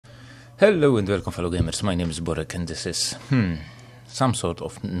Hello and welcome, fellow gamers. My name is Borek and this is some sort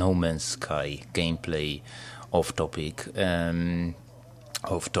of No Man's Sky gameplay off-topic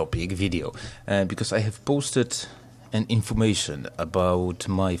video because I have posted an information about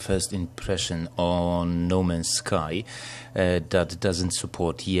my first impression on No Man's Sky that doesn't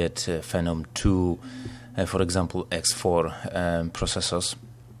support yet Phenom 2, for example X4 processors.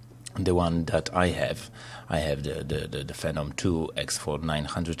 The one that I have the Phenom 2 X4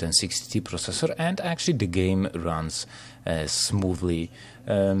 960T processor, and actually the game runs smoothly.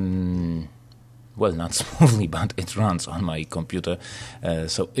 Well, not smoothly, but it runs on my computer,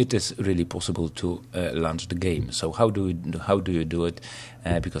 so it is really possible to launch the game. So how do you do it?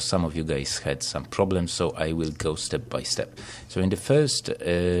 Because some of you guys had some problems, so I will go step by step. So in the first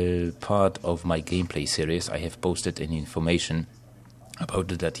part of my gameplay series, I have posted an information about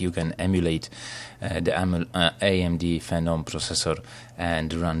that you can emulate the AMD PHENOM processor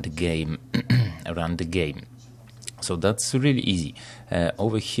and run the game. So that's really easy.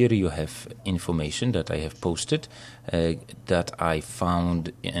 Over here you have information that I have posted that I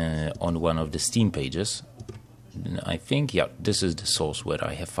found on one of the Steam pages. I think, yeah, this is the source where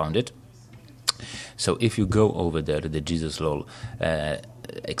I have found it. So if you go over there, the Jesus Lol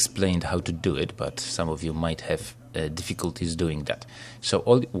explained how to do it, but some of you might have difficulties doing that. So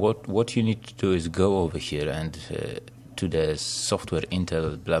what you need to do is go over here and to the software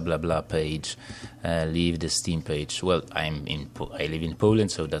Intel blah blah blah page, leave the Steam page. Well, I live in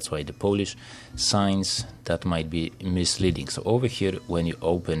Poland, so that's why the Polish signs that might be misleading. So over here, when you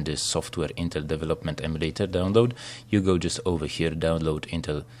open this software Intel development emulator download, you go just over here, download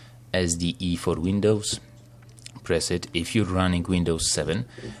Intel SDE for Windows. Press it. If you're running Windows 7,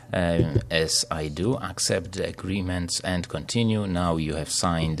 as I do, accept the agreements and continue. Now you have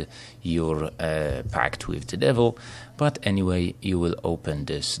signed your pact with the devil. But anyway, you will open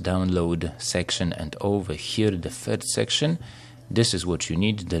this download section, and over here, the third section, this is what you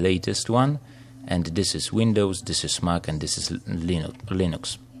need, the latest one. And this is Windows, this is Mac, and this is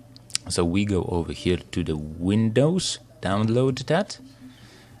Linux. So we go over here to the Windows, download that,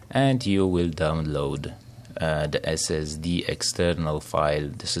 and you will download the SSD external file.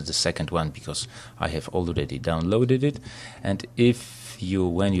 This is the second one because I have already downloaded it. And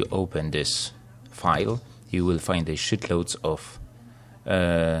when you open this file, you will find a shitloads of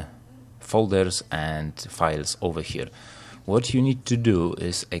folders and files over here. What you need to do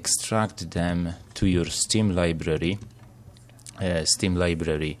is extract them to your Steam library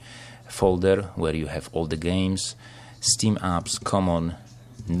folder where you have all the games, Steam apps, common,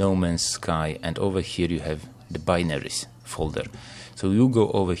 No Man's Sky, and over here you have the Binaries folder. So you go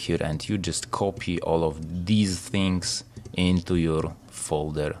over here and you just copy all of these things into your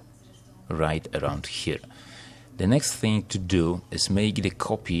folder right around here. The next thing to do is make the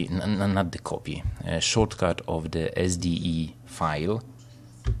copy, shortcut of the SDE file.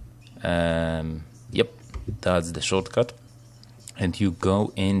 Yep, that's the shortcut. And you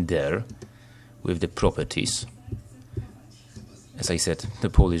go in there with the properties. As I said, the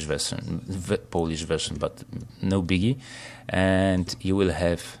Polish version, but no biggie. And you will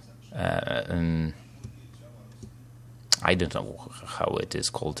have, I don't know how it is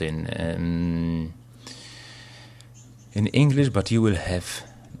called in English, but you will have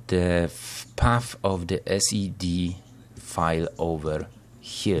the path of the sed file over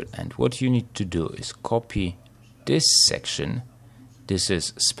here. And what you need to do is copy this section. This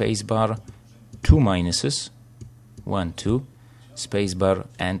is spacebar, 2 minuses, 1, 2. Spacebar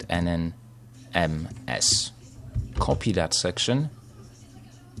and NMS. Copy that section,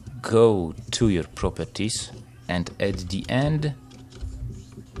 go to your properties, and at the end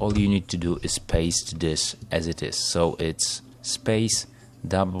all you need to do is paste this as it is. So it's space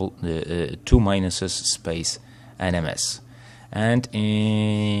 2 minuses space NMS, and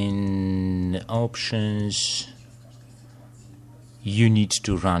in options you need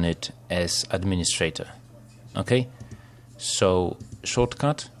to run it as administrator. Okay. So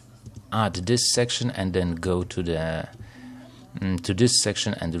shortcut, add this section and then go to the to this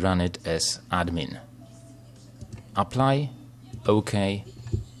section and run it as admin. Apply, OK,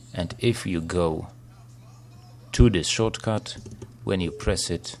 and if you go to this shortcut, when you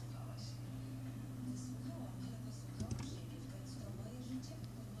press it,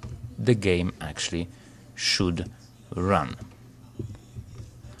 the game actually should run.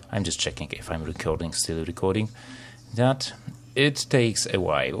 I'm just checking if I'm still recording. That it takes a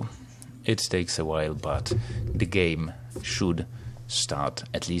while, but the game should start.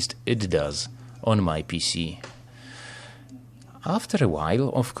 At least it does on my PC. After a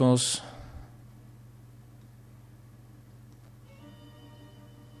while, of course,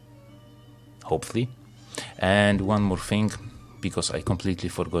 hopefully. And one more thing, because I completely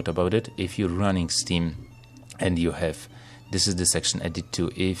forgot about it, if you're running Steam and you have, this is the section edit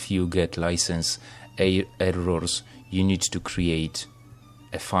to, if you get license errors, you need to create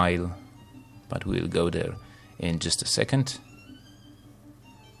a file, but we'll go there in just a second.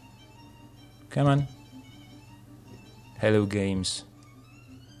 Come on. Hello games.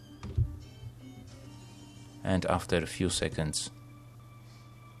 And after a few seconds,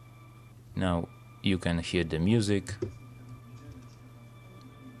 now you can hear the music.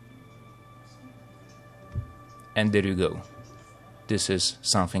 And there you go. This is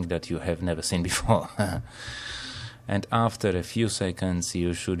something that you have never seen before. And after a few seconds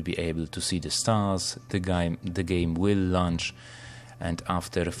you should be able to see the stars. The game will launch, and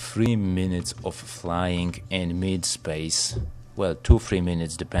after 3 minutes of flying in mid-space, well, 2-3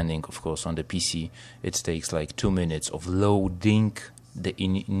 minutes depending of course on the PC, it takes like 2 minutes of loading the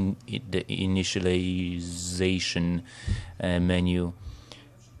initialization menu.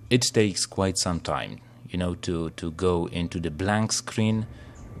 It takes quite some time, you know, to go into the blank screen,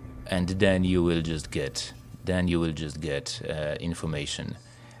 and then you will just get information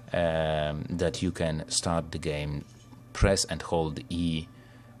that you can start the game. Press and hold E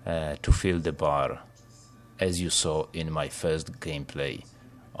to fill the bar, as you saw in my first gameplay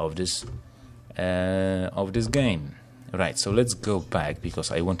of this game. Right, so let's go back,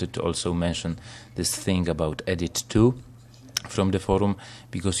 because I wanted to also mention this thing about edit to from the forum,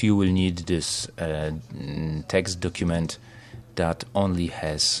 because you will need this text document that only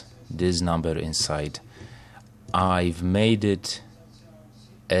has this number inside. I've made it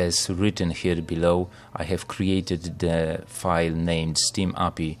as written here below. I have created the file named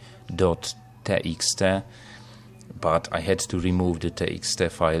steamapps.exe, but I had to remove the .txt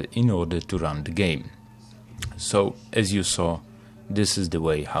file in order to run the game. So as you saw, this is the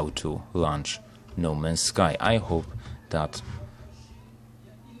way how to launch No Man's Sky. I hope that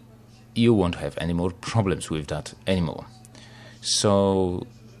you won't have any more problems with that anymore. So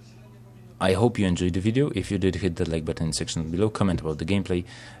I hope you enjoyed the video. If you did, hit the like button in the section below, comment about the gameplay,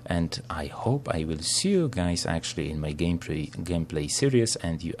 and I hope I will see you guys actually in my gameplay series,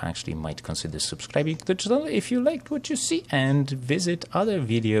 and you actually might consider subscribing to the channel if you liked what you see, and visit other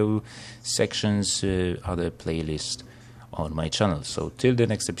video sections, other playlists on my channel. So till the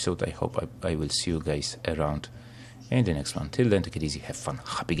next episode, I hope I will see you guys around in the next one. Till then, take it easy, have fun,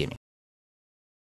 happy gaming.